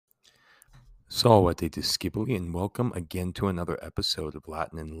Aretheius the and welcome again to another episode of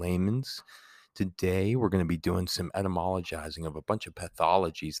Latin in Layman's. Today, we're going to be doing some etymologizing of a bunch of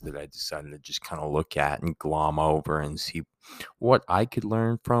pathologies that I decided to just kind of look at and glom over and see what I could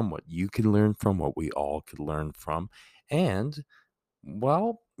learn from, what you could learn from, what we all could learn from. And,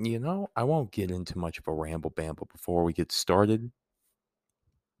 I won't get into much of a ramble bamble before we get started.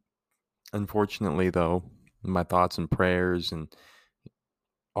 Unfortunately, though, my thoughts and prayers and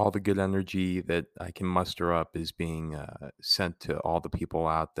all the good energy that I can muster up is being sent to all the people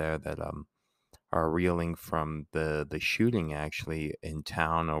out there that are reeling from the shooting actually in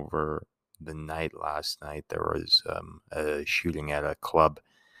town over the night last night. There was a shooting at a club,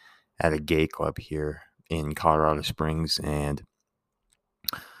 at a gay club here in Colorado Springs, and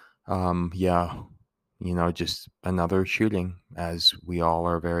just another shooting, as we all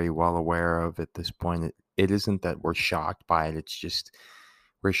are very well aware of at this point. It isn't that we're shocked by it; it's just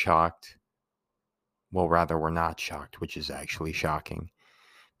we're shocked. Well, rather, we're not shocked, which is actually shocking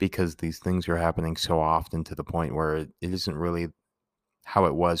because these things are happening so often to the point where it isn't really how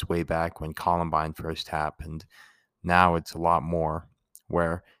it was way back when Columbine first happened. Now it's a lot more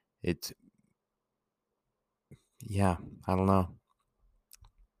where it's, I don't know,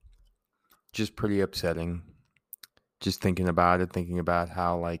 just pretty upsetting. Just thinking about it, thinking about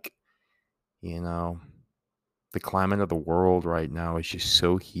how, the climate of the world right now is just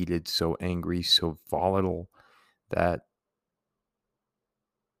so heated, so angry, so volatile that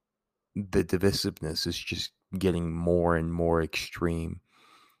the divisiveness is just getting more and more extreme.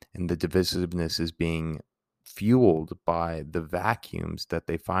 And the divisiveness is being fueled by the vacuums that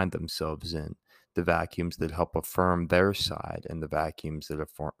they find themselves in, the vacuums that help affirm their side and the vacuums that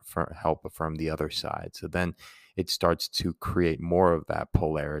help affirm the other side. So then it starts to create more of that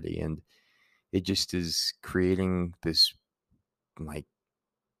polarity, and it just is creating this, like,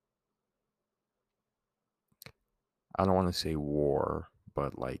 I don't want to say war,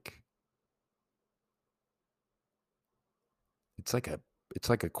 but it's like a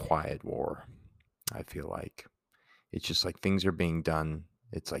quiet war. I feel like it's just like things are being done.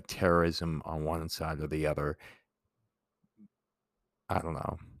 It's like terrorism on one side or the other. I don't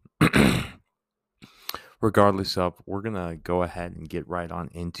know. Regardless of, we're going to go ahead and get right on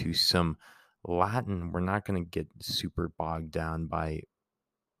into some Latin. We're not going to get super bogged down by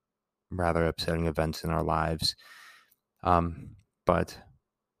rather upsetting events in our lives. But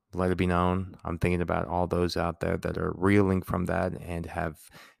let it be known, I'm thinking about all those out there that are reeling from that and have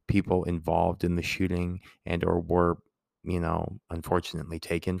people involved in the shooting and or were, unfortunately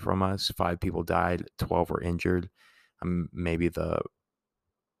taken from us. 5 people died, 12 were injured. Maybe the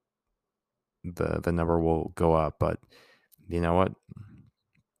number will go up, but you know what?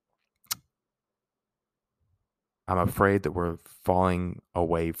 I'm afraid that we're falling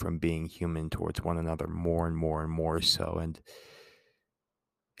away from being human towards one another more and more and more so. And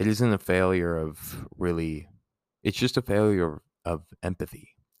it isn't a failure of really, it's just a failure of empathy.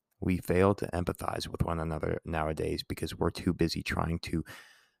 We fail to empathize with one another nowadays because we're too busy trying to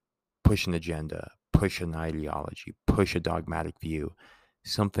push an agenda, push an ideology, push a dogmatic view,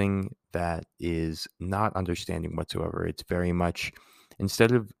 something that is not understanding whatsoever. It's very much,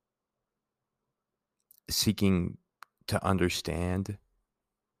 instead of seeking to understand,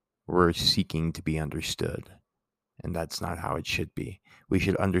 we're seeking to be understood. And that's not how it should be. We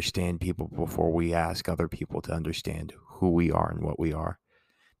should understand people before we ask other people to understand who we are and what we are.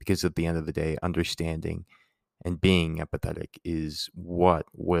 Because at the end of the day, understanding and being empathetic is what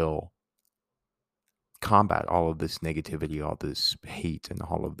will combat all of this negativity, all this hate, and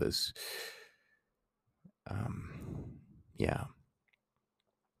all of this. Yeah.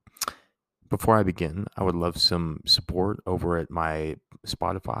 Before I begin, I would love some support over at my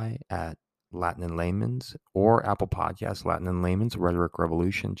Spotify at Latin and Layman's, or Apple Podcasts, Latin and Layman's, Rhetoric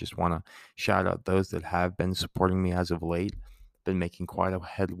Revolution. Just want to shout out those that have been supporting me as of late. Been making quite a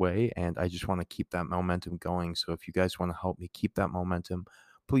headway, and I just want to keep that momentum going. So if you guys want to help me keep that momentum,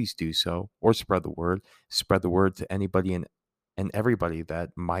 please do so, or spread the word. Spread the word to anybody and everybody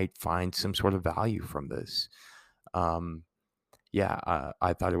that might find some sort of value from this. I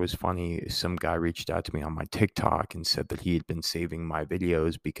thought it was funny. Some guy reached out to me on my TikTok and said that he had been saving my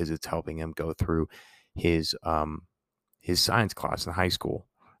videos because it's helping him go through his science class in high school.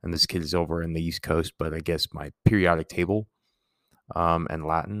 And this kid is over in the East Coast, but I guess my periodic table and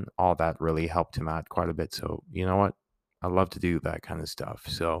Latin, all that really helped him out quite a bit. So you know what? I love to do that kind of stuff.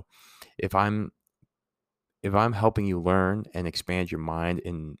 So if I'm helping you learn and expand your mind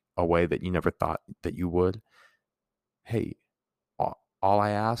in a way that you never thought that you would, hey, all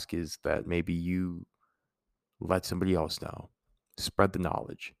I ask is that maybe you let somebody else know. spread the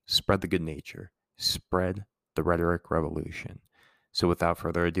knowledge, spread the good nature, spread the rhetoric revolution. So without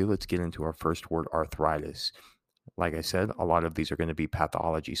further ado, let's get into our first word, arthritis. Like I said, a lot of these are going to be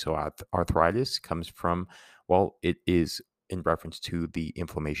pathology. So arthritis comes from, well, it is in reference to the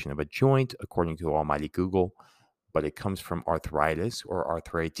inflammation of a joint, according to Almighty Google, but it comes from arthritis or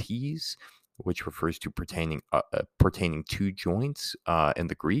arthrites, which refers to pertaining to joints in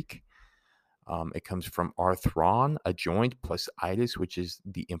the Greek. It comes from arthron, a joint, plus itis, which is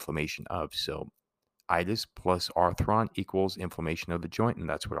the inflammation of. So itis plus arthron equals inflammation of the joint, and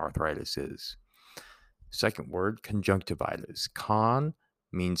that's what arthritis is. Second word, conjunctivitis. Con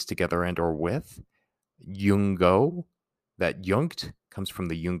means together and or with. Jungo, that junct comes from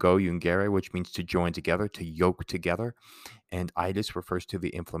the iungere, which means to join together, to yoke together. And itis refers to the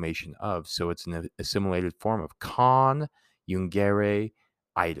inflammation of. So it's an assimilated form of conjungere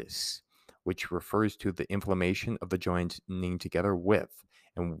itis, which refers to the inflammation of the joining together with.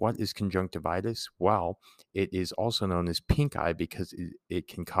 And what is conjunctivitis? Well, it is also known as pink eye because it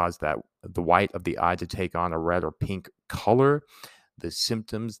can cause the white of the eye to take on a red or pink color. The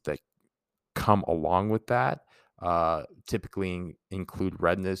symptoms that come along with that typically include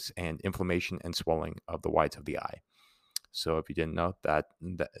redness and inflammation and swelling of the whites of the eye. So if you didn't know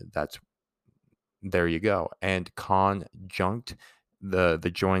that's there you go. And conjunct,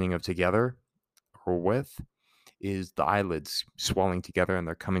 the joining of together or with, is the eyelids swelling together and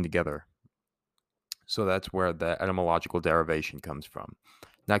they're coming together. So that's where the etymological derivation comes from.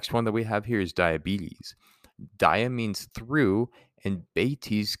 Next one that we have here is diabetes. Dia means through, and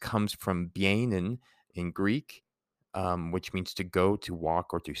baites comes from bainein in Greek, which means to go, to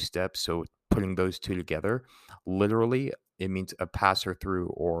walk, or to step. So putting those two together, literally, it means a passer through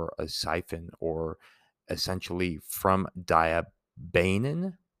or a siphon, or essentially from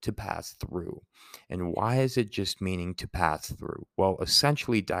diabainein, to pass through. And why is it just meaning to pass through? Well,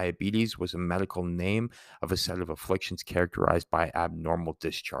 essentially, diabetes was a medical name of a set of afflictions characterized by abnormal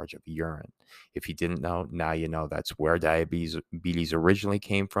discharge of urine. If you didn't know, now you know. That's where diabetes originally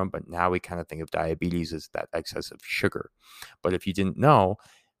came from, but now we kind of think of diabetes as that excess of sugar. But if you didn't know,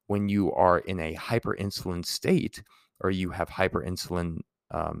 when you are in a hyperinsulin state, or you have hyperinsulin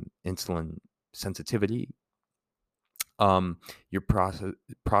insulin sensitivity, your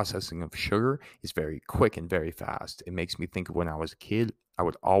processing of sugar is very quick and very fast. It makes me think of when I was a kid. I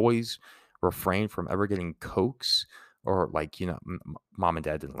would always refrain from ever getting Cokes, or mom and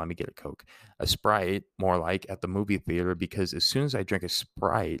dad didn't let me get a Coke, a Sprite, more like at the movie theater, because as soon as I drank a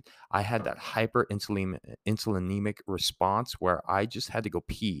Sprite, I had that insulinemic response where I just had to go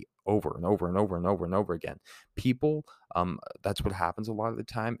pee over and over and over and over and over again. People, that's what happens a lot of the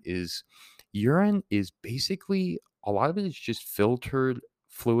time. Is urine is basically, a lot of it is just filtered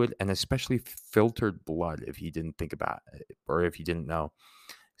fluid, and especially filtered blood, if you didn't think about it, or if you didn't know.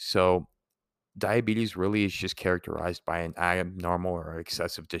 So diabetes really is just characterized by an abnormal or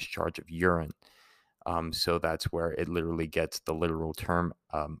excessive discharge of urine. So that's where it literally gets the literal term,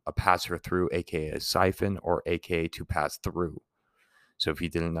 a passer through, aka a siphon, or aka to pass through. So if you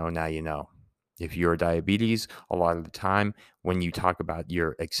didn't know, now you know. If you're diabetes, a lot of the time when you talk about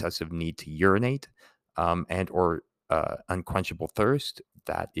your excessive need to urinate, and or unquenchable thirst,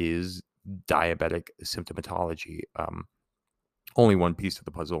 that is diabetic symptomatology. Only one piece of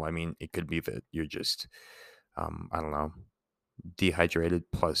the puzzle. I mean, it could be that you're just, I don't know, dehydrated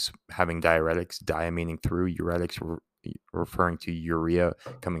plus having diuretics. Dia meaning through, uretics referring to urea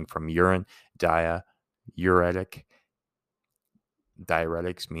coming from urine. Diuretic.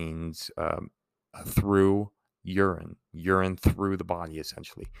 Diuretics means through urine through the body,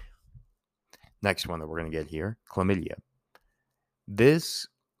 essentially. Next one that we're going to get here, chlamydia. This,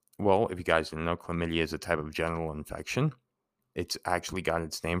 well, if you guys didn't know, chlamydia is a type of genital infection. It's actually got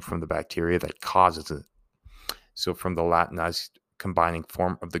its name from the bacteria that causes it. So from the Latinized combining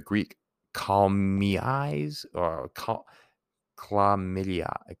form of the Greek khlamys, or khlamys,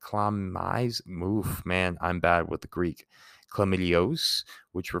 man, I'm bad with the Greek. Khlamydos,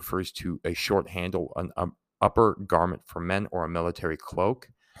 which refers to a short handle, an upper garment for men, or a military cloak,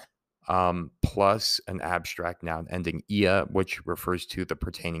 plus an abstract noun ending ia, which refers to the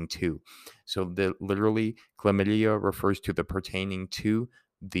pertaining to. So literally, chlamydia refers to the pertaining to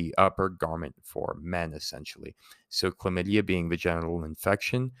the upper garment for men, essentially. So chlamydia being the genital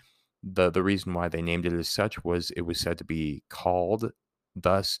infection, the reason why they named it as such was it was said to be called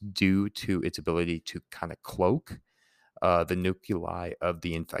thus due to its ability to kind of cloak the nuclei of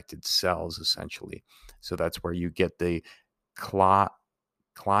the infected cells, essentially. So that's where you get the khlamys,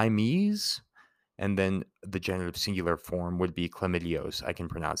 And then the genitive singular form would be khlamydos. I can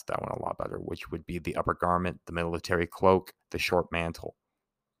pronounce that one a lot better, which would be the upper garment, the military cloak, the short mantle.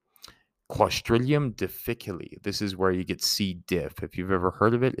 Clostridium difficile. This is where you get C. diff. If you've ever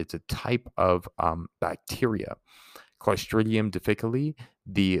heard of it, it's a type of bacteria. Clostridium difficile,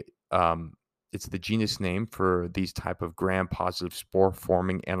 it's the genus name for these type of gram-positive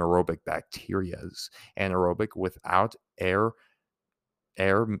spore-forming anaerobic bacterias. Anaerobic without air,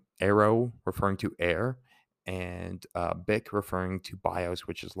 aero referring to air, and bic referring to bios,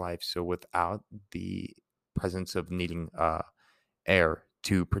 which is life. So without the presence of needing air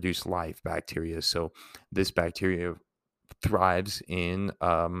to produce life, bacteria. So this bacteria thrives in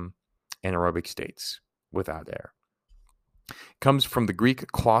anaerobic states without air. Comes from the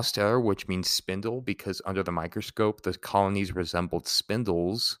Greek kloster, which means spindle, because under the microscope, the colonies resembled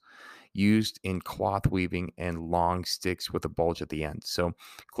spindles used in cloth weaving and long sticks with a bulge at the end. So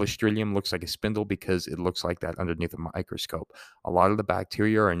Clostridium looks like a spindle because it looks like that underneath a microscope. A lot of the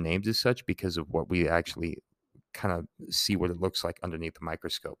bacteria are named as such because of what we actually kind of see what it looks like underneath the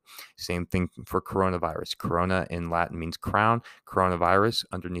microscope. Same thing for coronavirus. Corona in Latin means crown. Coronavirus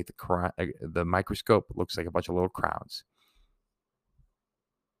underneath the microscope looks like a bunch of little crowns.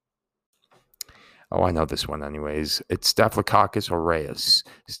 Oh, I know this one anyways. It's Staphylococcus aureus.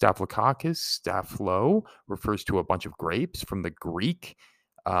 Staphylococcus, staphylo, refers to a bunch of grapes from the Greek.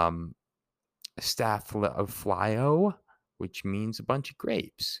 Staphylo, which means a bunch of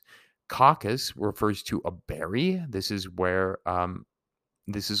grapes. Coccus refers to a berry. This is where,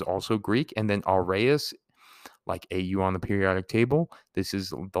 this is also Greek. And then aureus, like AU on the periodic table, this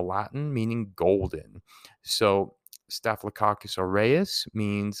is the Latin meaning golden. So Staphylococcus aureus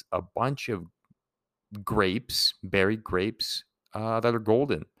means a bunch of grapes, berry grapes that are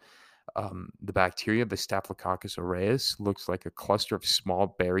golden. The bacteria, the Staphylococcus aureus, looks like a cluster of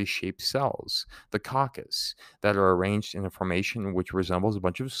small berry-shaped cells, the coccus, that are arranged in a formation which resembles a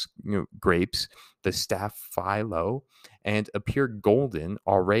bunch of grapes, the staphylo, and appear golden,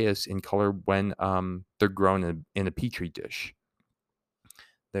 aureus in color when they're grown in a petri dish.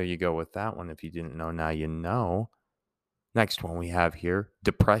 There you go with that one. If you didn't know, now you know. Next one we have here,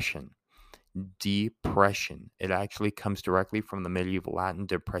 depression. Depression. It actually comes directly from the medieval Latin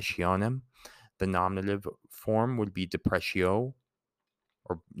depressionem. The nominative form would be depressio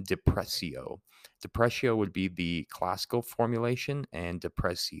or depressio. Depressio would be the classical formulation, and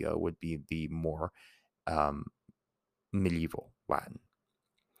depressio would be the more medieval Latin,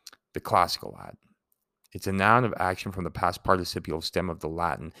 the classical Latin. It's a noun of action from the past participial stem of the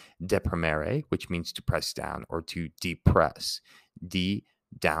Latin deprimere, which means to press down or to depress.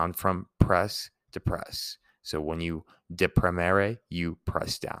 Down from press to press. So when you deprimere, you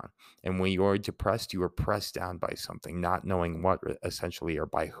press down. And when you're depressed, you are pressed down by something, not knowing what essentially or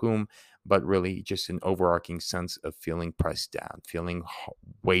by whom, but really just an overarching sense of feeling pressed down, feeling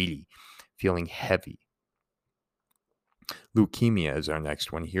weighty, feeling heavy. Leukemia is our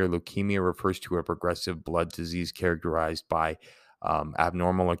next one here. Leukemia refers to a progressive blood disease characterized by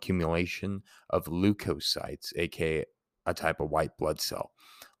abnormal accumulation of leukocytes, aka a type of white blood cell.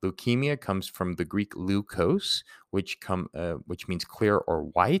 Leukemia comes from the Greek leukos, which means clear or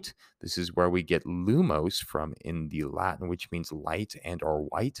white. This is where we get lumos from in the Latin, which means light and or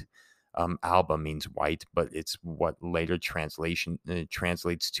white. Alba means white, but it's what later translates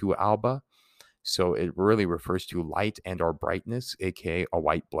to alba. So it really refers to light and or brightness, aka a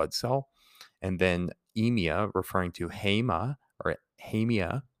white blood cell. And then emia, referring to hema or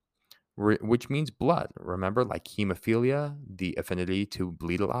hemia, which means blood. Remember, like hemophilia, the affinity to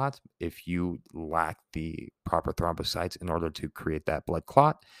bleed a lot if you lack the proper thrombocytes in order to create that blood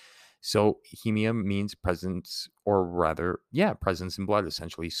clot. So hemia means presence, or rather, presence in blood,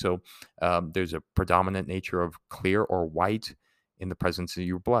 essentially. So there's a predominant nature of clear or white in the presence of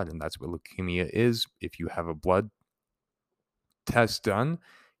your blood, and that's what leukemia is. If you have a blood test done,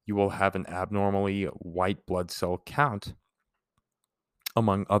 you will have an abnormally white blood cell count,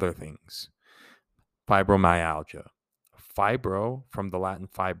 among other things. Fibromyalgia. Fibro, from the Latin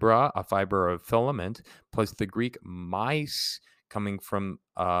fibra, a fiber of filament, plus the Greek mys, coming from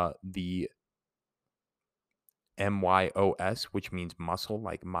the MYOS, which means muscle,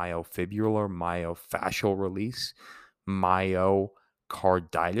 like myofibrillar, myofascial release,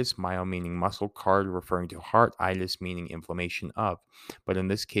 myocarditis, myo meaning muscle, card referring to heart, itis meaning inflammation of. But in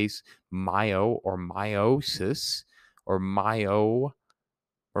this case, myo or meiosis or myo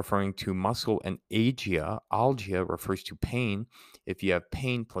referring to muscle, and algia refers to pain. If you have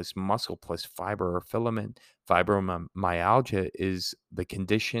pain plus muscle plus fiber or filament, fibromyalgia is the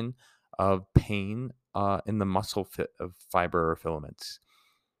condition of pain in the muscle of fiber or filaments.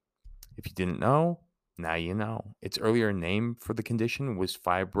 If you didn't know, now you know. Its earlier name for the condition was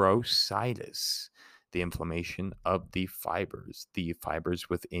fibrositis, the inflammation of the fibers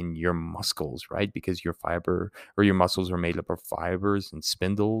within your muscles, right? Because your fiber or your muscles are made up of fibers and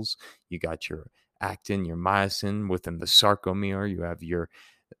spindles. You got your actin, your myosin within the sarcomere. You have your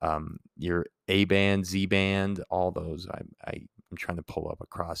A band, Z band, all those. I'm trying to pull up a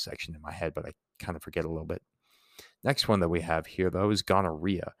cross section in my head, but I kind of forget a little bit. Next one that we have here, though, is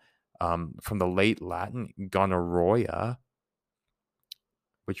gonorrhea. From the late Latin gonorrhoea,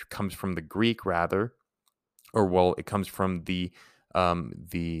 which comes from the Greek, rather, or well, it comes from the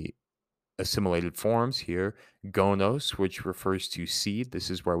assimilated forms here. Gonos, which refers to seed.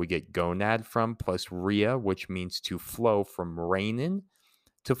 This is where we get gonad from, plus rhea, which means to flow, from reinin,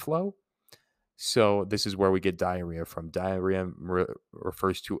 to flow. So this is where we get diarrhea from. Diarrhea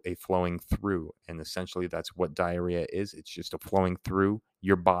refers to a flowing through, and essentially that's what diarrhea is. It's just a flowing through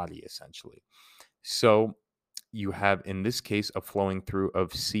your body, essentially. So you have, in this case, a flowing through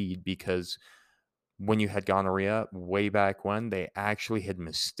of seed, because when you had gonorrhea way back when, they actually had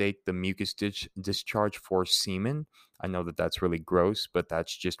mistaken the mucus discharge for semen. I know that that's really gross, but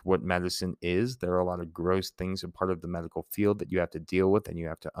that's just what medicine is. There are a lot of gross things a part of the medical field that you have to deal with and you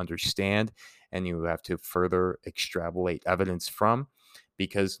have to understand, and you have to further extrapolate evidence from.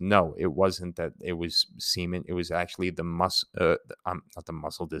 Because no, it wasn't that it was semen. It was actually the not the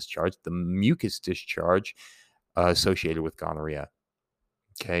muscle discharge, the mucus discharge associated with gonorrhea.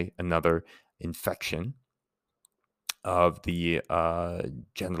 Okay, another infection of the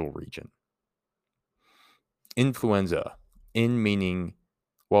genital region. Influenza, in meaning,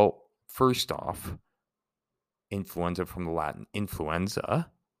 well, first off, influenza from the Latin influenza,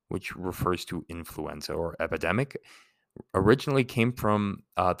 which refers to influenza or epidemic, originally came from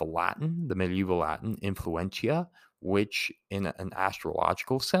the medieval Latin influentia, which in an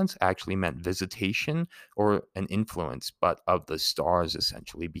astrological sense actually meant visitation or an influence, but of the stars,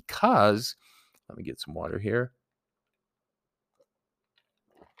 essentially. Because, let me get some water here.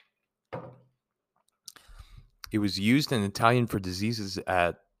 It was used in Italian for diseases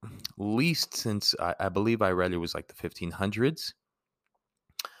at least since I believe I read it was like the 1500s,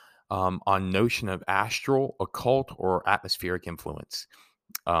 on notion of astral, occult, or atmospheric influence.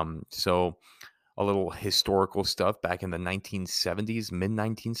 So a little historical stuff. Back in the 1970s, mid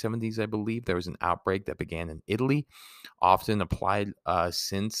 1970s, I believe, there was an outbreak that began in Italy, often applied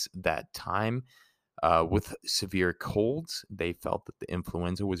since that time. With severe colds, they felt that the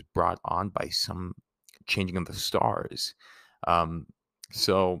influenza was brought on by some changing of the stars. Um,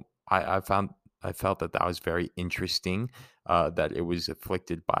 so I felt that that was very interesting. That it was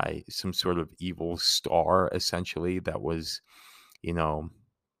afflicted by some sort of evil star, essentially. That was, you know,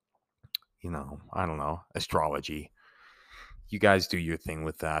 I don't know, astrology. You guys do your thing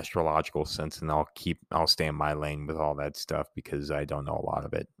with the astrological sense, and I'll stay in my lane with all that stuff because I don't know a lot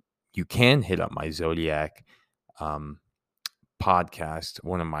of it. You can hit up my zodiac um, podcast,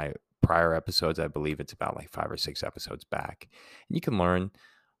 one of my prior episodes. I believe it's about like 5 or 6 episodes back, and you can learn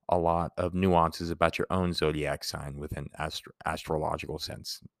a lot of nuances about your own zodiac sign with an astrological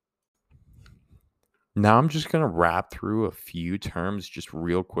sense. Now I'm just going to wrap through a few terms just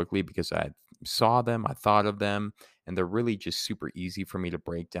real quickly because I saw them, I thought of them, and they're really just super easy for me to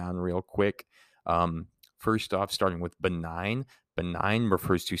break down real quick. First off, starting with benign. Benign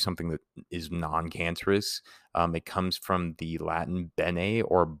refers to something that is non-cancerous. It comes from the Latin bene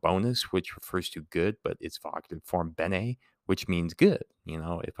or bonus, which refers to good, but its vocative form bene, which means good.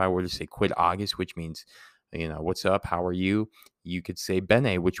 If I were to say quid august, which means, what's up, how are you? You could say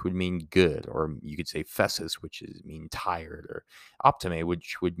bene, which would mean good, or you could say fessus, which is mean tired, or optime,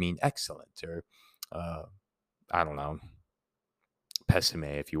 which would mean excellent, or I don't know, pessime,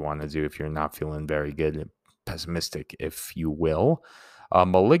 if you want to do, if you're not feeling very good, pessimistic, if you will.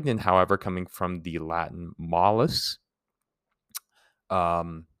 Malignant, however, coming from the Latin malus,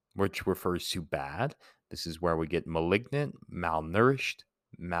 which refers to bad. This is where we get malignant, malnourished,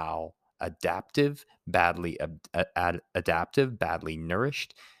 maladaptive, badly adaptive, badly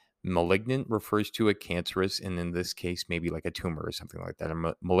nourished. Malignant refers to a cancerous, and in this case, maybe like a tumor or something like that.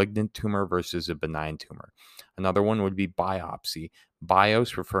 A malignant tumor versus a benign tumor. Another one would be biopsy.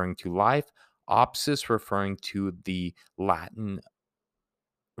 Bios referring to life. Opsis referring to the Latin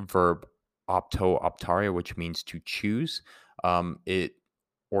verb opto optare, which means to choose. It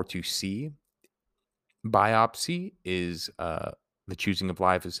or to see. Biopsy is the choosing of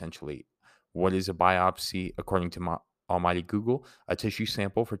life, essentially. What is a biopsy? According to Almighty Google, a tissue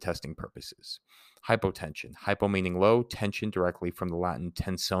sample for testing purposes. Hypotension. Hypo meaning low, tension directly from the Latin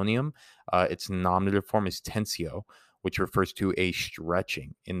tensonium. Its nominative form is tensio, which refers to a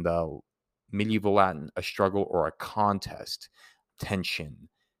stretching. In the medieval Latin, a struggle or a contest, tension,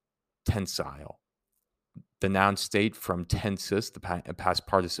 tensile. The noun state from tensus, the past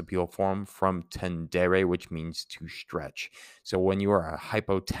participial form, from tendere, which means to stretch. So when you are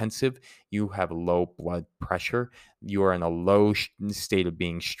hypotensive, you have low blood pressure. You are in a low state of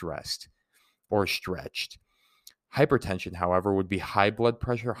being stressed or stretched. Hypertension, however, would be high blood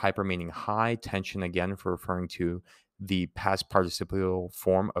pressure, hyper meaning high, tension again for referring to the past participial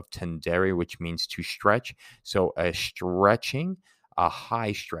form of tendere, which means to stretch. So a stretching, a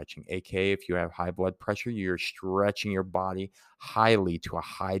high stretching, aka if you have high blood pressure, you're stretching your body highly to a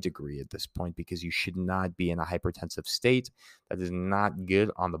high degree at this point, because you should not be in a hypertensive state. That is not good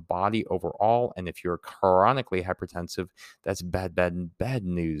on the body overall. And if you're chronically hypertensive, that's bad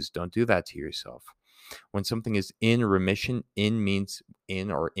news. Don't do that to yourself. When something is in remission, in means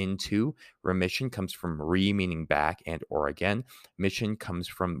in or into. Remission comes from re, meaning back, and or again. Mission comes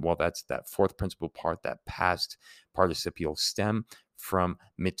from, well, that's that fourth principal part, that past participial stem from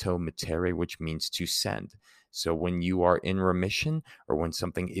mitto mittere, which means to send. So when you are in remission, or when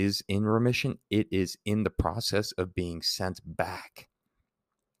something is in remission, it is in the process of being sent back.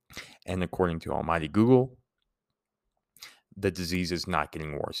 And according to Almighty Google, the disease is not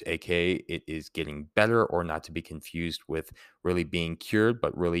getting worse, aka it is getting better, or not to be confused with really being cured,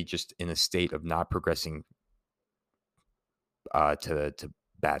 but really just in a state of not progressing to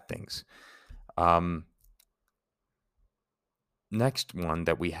bad things. Next one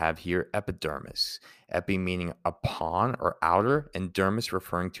that we have here, epidermis. Epi meaning upon or outer, and dermis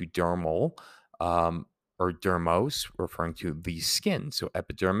referring to dermal, or dermos referring to the skin. So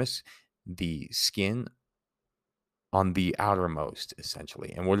epidermis, the skin on the outermost,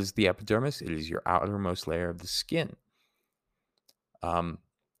 essentially. And what is the epidermis? It is your outermost layer of the skin.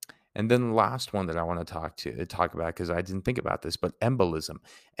 And then the last one that I want to talk about, because I didn't think about this, but embolism.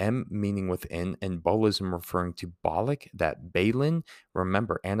 Em meaning within, and bolism referring to bolic, that bainein.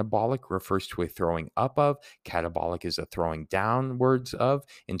 Remember, anabolic refers to a throwing up of. Catabolic is a throwing downwards of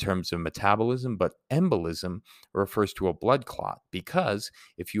in terms of metabolism. But embolism refers to a blood clot, because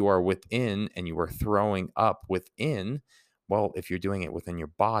if you are within and you are throwing up within, well, if you're doing it within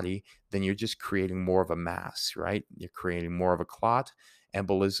your body, then you're just creating more of a mass, right? You're creating more of a clot.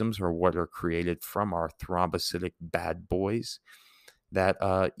 Embolisms are what are created from our thrombocytic bad boys that,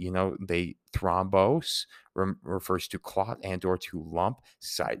 they thrombose refers to clot and or to lump.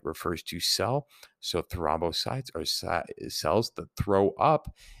 Cyte refers to cell. So thrombocytes are cells that throw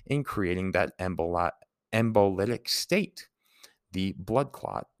up in creating that embolytic state, the blood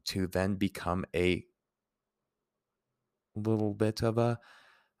clot, to then become a little bit of a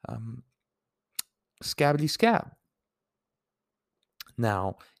scabbity scab.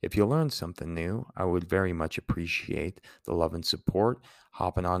 Now, if you learned something new, I would very much appreciate the love and support.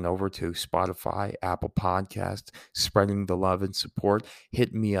 Hopping on over to Spotify, Apple Podcasts, spreading the love and support.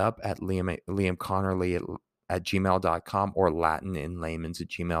 Hit me up at liamconnerly at gmail.com, or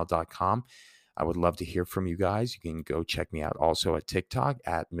latininlayman's@gmail.com. I would love to hear from you guys. You can go check me out also at TikTok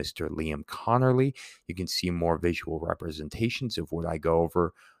at Mr. Liam Connerly. You can see more visual representations of what I go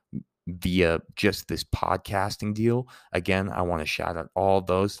over via just this podcasting deal. Again, I want to shout out all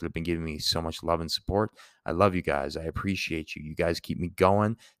those that have been giving me so much love and support. I love you guys. I appreciate you. You guys keep me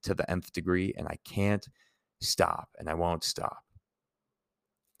going to the nth degree, and I can't stop, and I won't stop.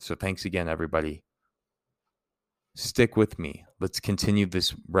 So thanks again, everybody. Stick with me. Let's continue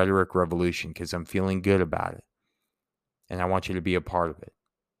this rhetoric revolution, because I'm feeling good about it, and I want you to be a part of it.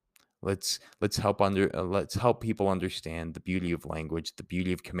 Let's help people understand the beauty of language, the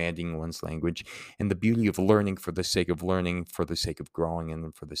beauty of commanding one's language, and the beauty of learning for the sake of learning, for the sake of growing,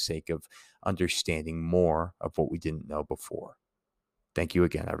 and for the sake of understanding more of what we didn't know before. Thank you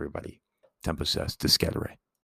again, everybody. Tempus est discedere.